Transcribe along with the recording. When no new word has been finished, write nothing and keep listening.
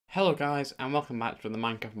Hello guys, and welcome back to the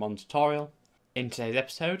Minecraft mod tutorial. In today's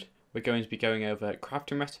episode, we're going to be going over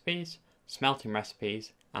crafting recipes, smelting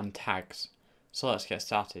recipes, and tags. So let's get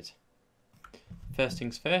started. First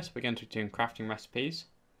things first, we're going to be doing crafting recipes.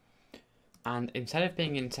 And instead of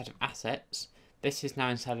being in a set of assets, this is now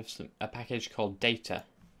inside of a package called data.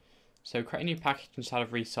 So create a new package inside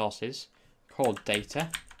of resources called data,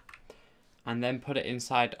 and then put it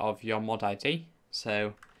inside of your mod ID.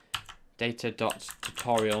 So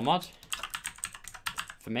data.tutorialmod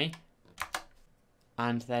for me,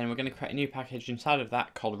 and then we're going to create a new package inside of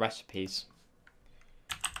that called recipes.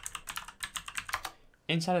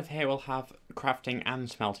 Inside of here we'll have crafting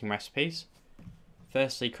and smelting recipes.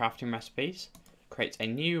 Firstly, crafting recipes. Create a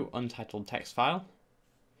new untitled text file,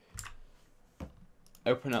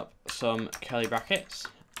 open up some curly brackets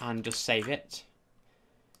and just save it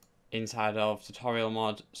inside of tutorial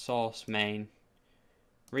mod source main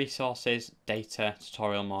resources data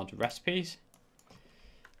tutorial mod recipes,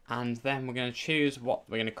 and then we're going to choose what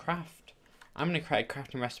we're going to craft. I'm going to create a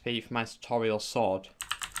crafting recipe for my tutorial sword,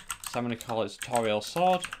 so I'm going to call it tutorial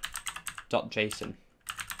sword.json.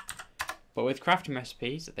 But with crafting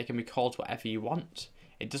recipes, they can be called whatever you want.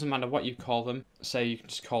 It doesn't matter what you call them, so you can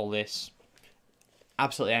just call this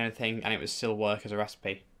absolutely anything and it would still work as a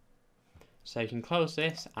recipe. So you can close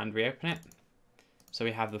this and reopen it. So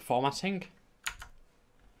we have the formatting.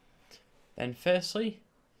 Then firstly,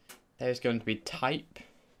 there's going to be type.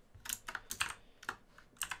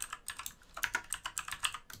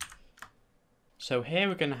 So here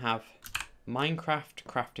we're going to have Minecraft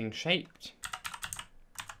crafting shaped.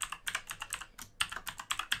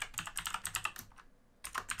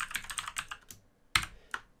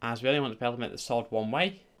 As we only want to be able to make the sword one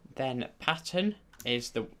way. Then pattern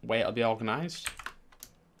is the way it'll be organised.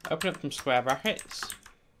 Open up some square brackets.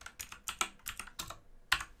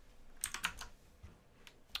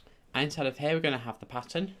 And inside of here we're going to have the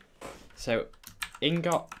pattern. So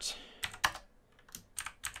ingot,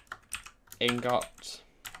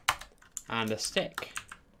 and a stick.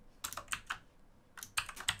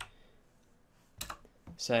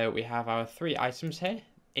 So we have our three items here.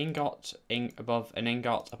 Ingot above an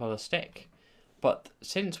ingot above a stick, but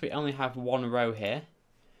since we only have one row here,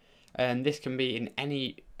 this can be in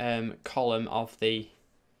any column of the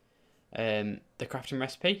crafting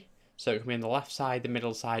recipe, so it can be on the left side, the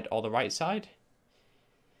middle side, or the right side.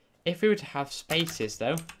 If we were to have spaces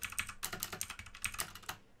though,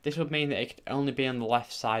 this would mean that it could only be on the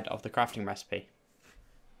left side of the crafting recipe.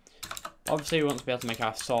 Obviously we want to be able to make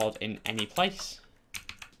our sword in any place.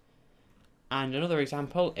 And another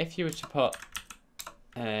example, if you were to put,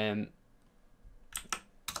 if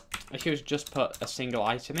you were to just put a single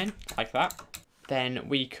item in, like that, then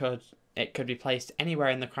it could be placed anywhere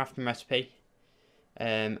in the crafting recipe,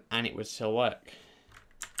 and it would still work.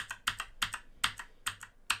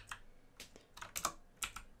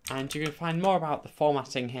 And you can find more about the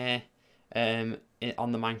formatting here on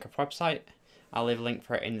the Minecraft website. I'll leave a link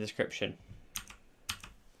for it in the description.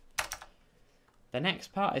 The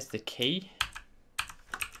next part is the key.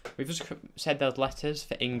 We've just said those letters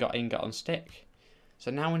for ingot, and stick.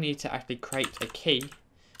 So now we need to actually create a key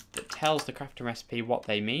that tells the crafting recipe what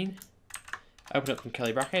they mean. Open up some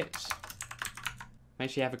curly brackets.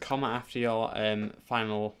 Make sure you have a comma after your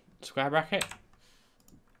final square bracket.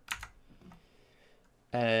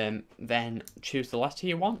 Then choose the letter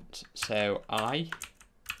you want. So I.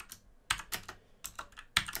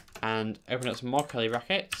 And open up some more curly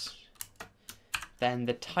brackets. Then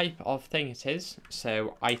the type of thing it is,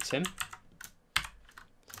 so item.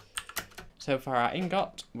 So for our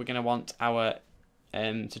ingot, we're going to want our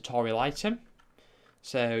tutorial item.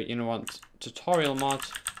 So you're going to want tutorial mod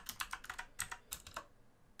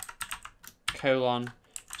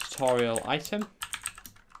tutorial item.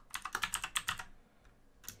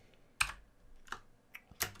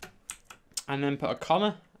 And then put a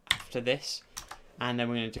comma after this, and then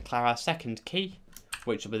we're going to declare our second key,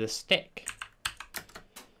 which will be the stick.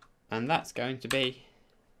 And that's going to be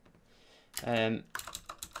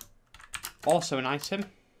also an item,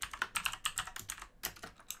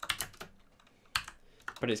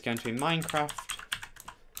 but it's going to be Minecraft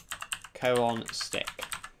stick.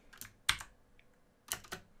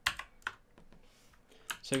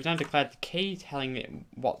 So we've now declared the key, telling it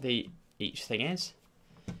what each thing is,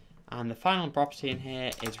 and the final property in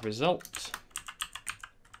here is result.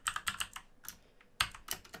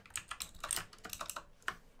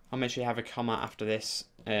 I'll make sure you have a comma after this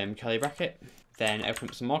curly bracket. Then open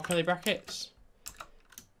up some more curly brackets.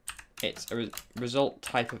 It's a result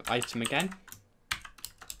type of item again.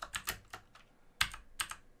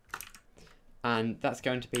 And that's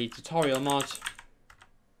going to be tutorial mod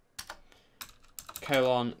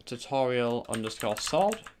colon tutorial underscore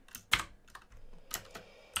sword,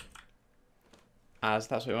 as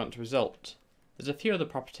that's what we want to result. There's a few other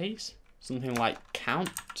properties, something like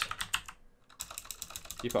count,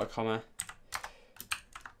 you put a comma,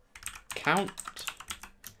 count,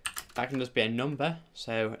 that can just be a number,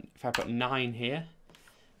 so if I put 9 here,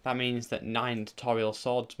 that means that 9 tutorial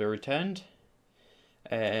swords were returned.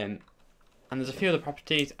 And there's a few other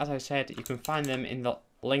properties, as I said, you can find them in the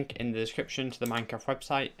link in the description to the Minecraft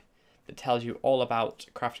website that tells you all about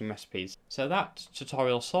crafting recipes. So that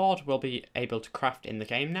tutorial sword will be able to craft in the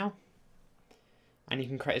game now. And you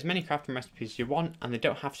can create as many crafting recipes as you want, and they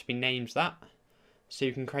don't have to be named that. So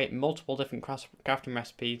you can create multiple different crafting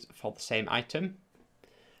recipes for the same item,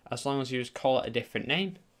 as long as you just call it a different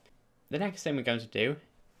name. The next thing we're going to do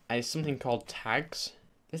is something called tags.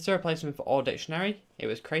 This is a replacement for Or Dictionary. It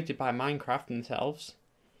was created by Minecraft themselves,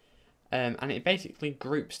 and it basically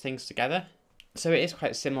groups things together. So it is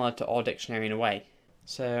quite similar to Or Dictionary in a way.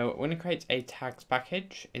 So we're going to create a tags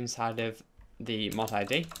package inside of the mod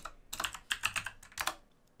ID,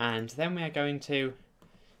 and then we are going to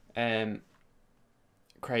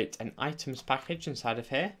create an items package inside of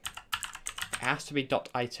here. It has to be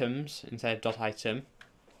 .items instead of .item.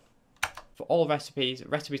 For all recipes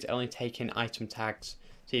only take in item tags.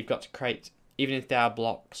 So you've got to create, even if they are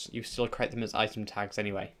blocks, you still create them as item tags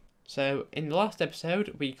anyway. So in the last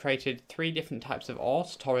episode, we created 3 different types of ore: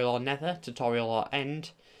 tutorial ore nether, tutorial ore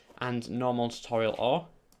end, and normal tutorial ore.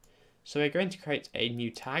 So we're going to create a new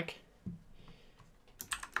tag,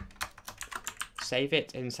 save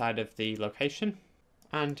it inside of the location,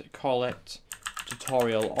 and call it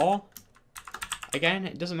tutorial ore. Again,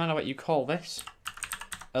 it doesn't matter what you call this,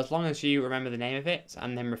 as long as you remember the name of it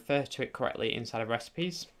and then refer to it correctly inside of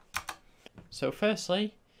recipes. So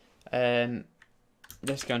firstly, this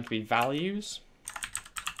is going to be values,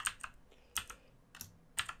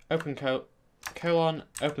 open colon,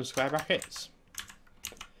 open square brackets,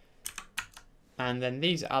 and then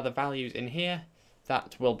these are the values in here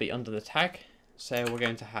that will be under the tag. So we're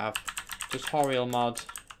going to have tutorial mod,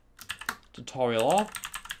 tutorial ore,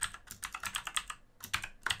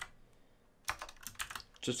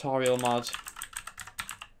 tutorial mod,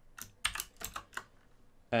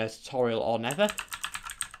 tutorial ore nether,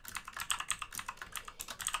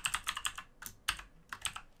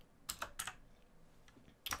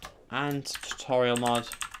 and tutorial mod,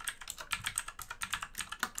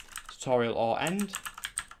 tutorial ore end.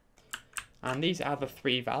 And these are the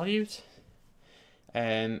 3 values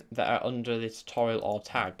that are under the tutorial ore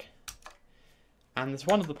tag. And there's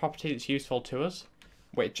one of the properties that's useful to us,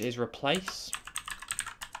 which is replace.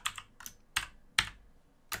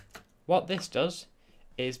 What this does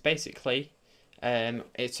is basically,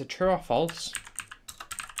 it's a true or false.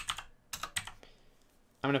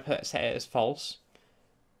 I'm going to set it as false.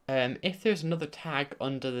 If there's another tag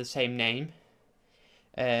under the same name,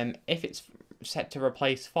 if it's set to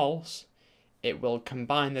replace false, it will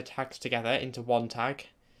combine the tags together into one tag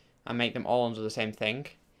and make them all under the same thing.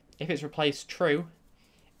 If it's replaced true,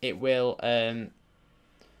 it will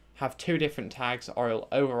have 2 different tags, or it'll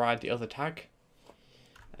override the other tag.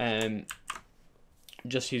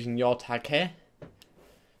 Just using your tag here.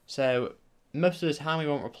 So most of the time we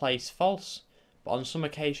won't replace false, but on some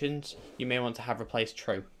occasions you may want to have replaced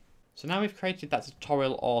true. So now we've created that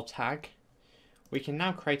tutorial ore tag, we can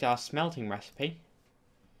now create our smelting recipe.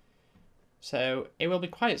 So it will be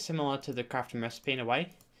quite similar to the crafting recipe in a way.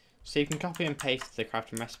 So you can copy and paste the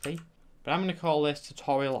crafting recipe, but I'm going to call this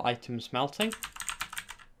tutorial item smelting.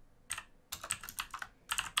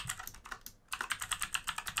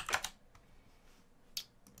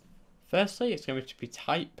 Firstly, it's going to be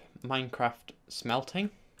type Minecraft smelting.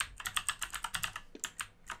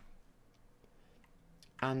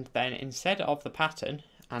 And then instead of the pattern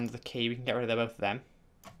and the key, we can get rid of both of them.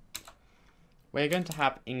 We're going to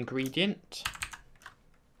have ingredient.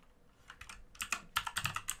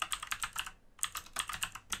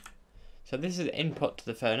 So this is input to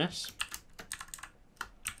the furnace.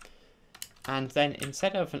 And then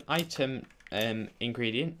instead of an item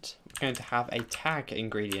ingredient, we're going to have a tag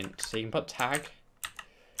ingredient. So you can put tag.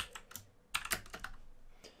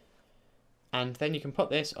 And then you can put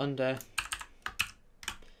this under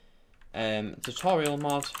tutorial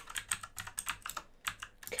mod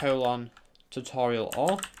colon tutorial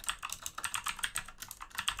ore,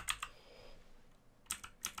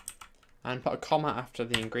 and put a comma after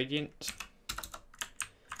the ingredient.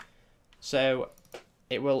 So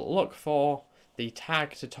it will look for the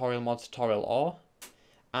tag tutorial mod tutorial ore,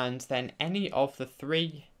 and then any of the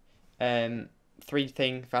three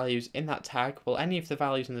thing values in that tag, well, any of the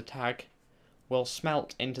values in the tag will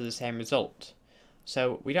smelt into the same result.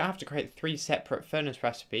 So we don't have to create 3 separate furnace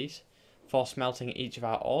recipes for smelting each of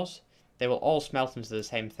our ores. They will all smelt into the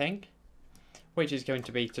same thing, which is going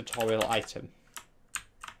to be tutorial item.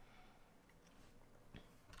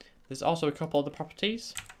 There's also a couple other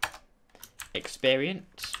properties.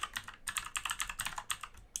 Experience.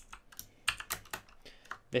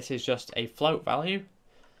 This is just a float value,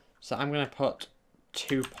 so I'm going to put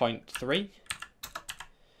 2.3.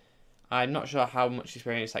 I'm not sure how much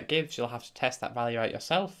experience that gives. You'll have to test that value out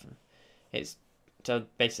yourself. So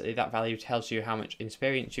basically that value tells you how much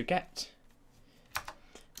experience you get.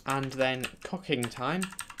 And then cooking time.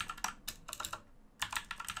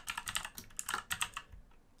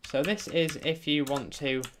 So this is if you want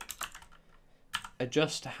to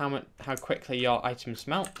adjust how quickly your item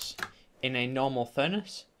smelts in a normal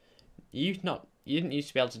furnace. You didn't used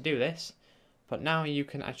to be able to do this, but now you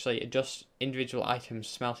can actually adjust individual items'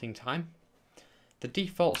 smelting time. The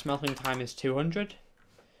default smelting time is 200,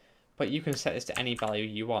 but you can set this to any value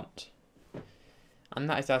you want. And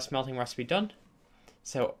that is our smelting recipe done.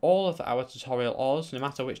 So all of our tutorial ores, no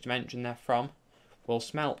matter which dimension they're from, will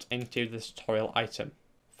smelt into this tutorial item.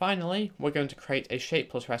 Finally, we're going to create a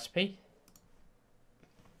shapeless recipe.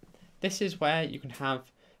 This is where you can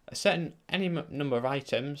have any number of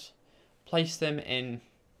items, place them in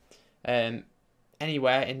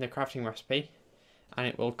anywhere in the crafting recipe, and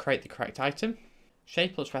it will create the correct item.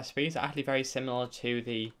 Shapeless recipes are actually very similar to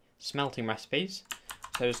the smelting recipes.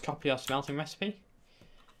 So just copy your smelting recipe.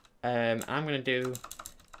 I'm going to do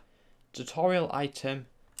tutorial item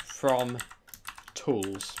from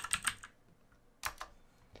tools.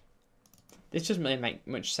 This doesn't really make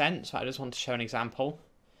much sense, but I just want to show an example.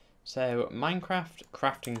 So Minecraft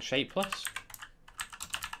crafting shapeless.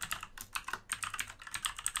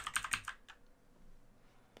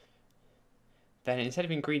 Then instead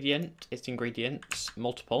of ingredient, it's ingredients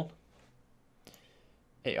multiple.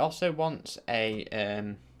 It also wants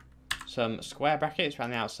a some square brackets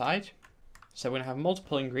around the outside. So we're going to have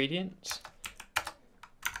multiple ingredients,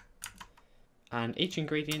 and each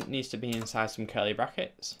ingredient needs to be inside some curly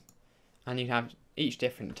brackets. And you can have each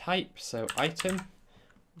different type. So item,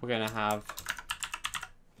 we're going to have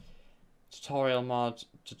tutorial mod,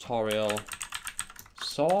 tutorial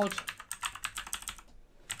sword.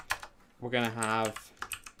 We're going to have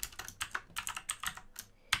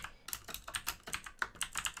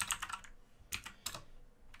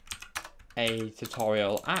a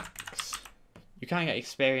tutorial axe. You can get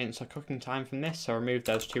experience or cooking time from this, so remove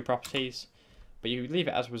those 2 properties, but you leave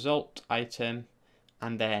it as result item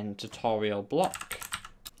and then tutorial block.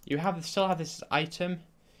 You still have this as item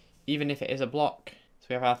even if it is a block. So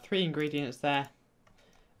we have our 3 ingredients there,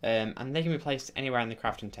 and they can be placed anywhere in the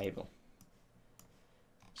crafting table.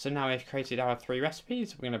 So now we've created our 3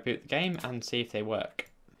 recipes. We're going to boot the game and see if they work.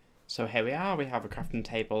 So here we are. We have a crafting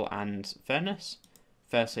table and furnace.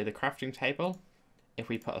 Firstly, the crafting table. If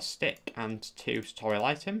we put a stick and 2 tutorial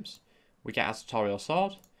items, we get our tutorial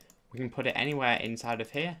sword. We can put it anywhere inside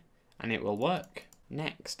of here and it will work.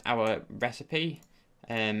 Next, our recipe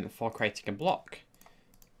for creating a block.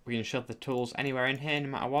 We can shove the tools anywhere in here, no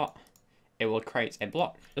matter what. It will create a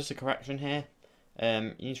block. Just a correction here.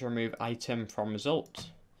 You need to remove item from result.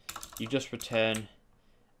 You just return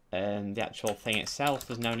the actual thing itself.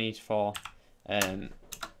 There's no need for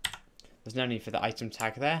the item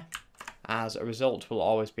tag there, as a result will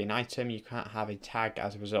always be an item. You can't have a tag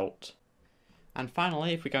as a result. And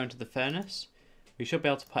finally, if we go into the furnace, we should be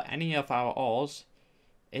able to put any of our ores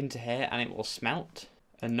into here and it will smelt.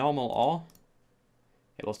 A normal ore,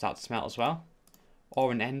 it will start to smelt as well,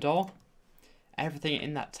 or an end ore. Everything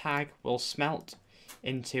in that tag will smelt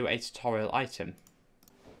into a tutorial item.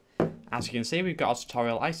 As you can see, we've got a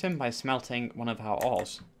tutorial item by smelting one of our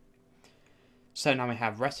ores. So now we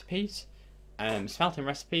have recipes, smelting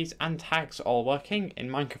recipes and tags all working in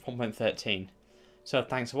Minecraft 1.13. So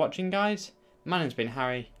thanks for watching, guys. My name's been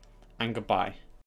Harry, and goodbye.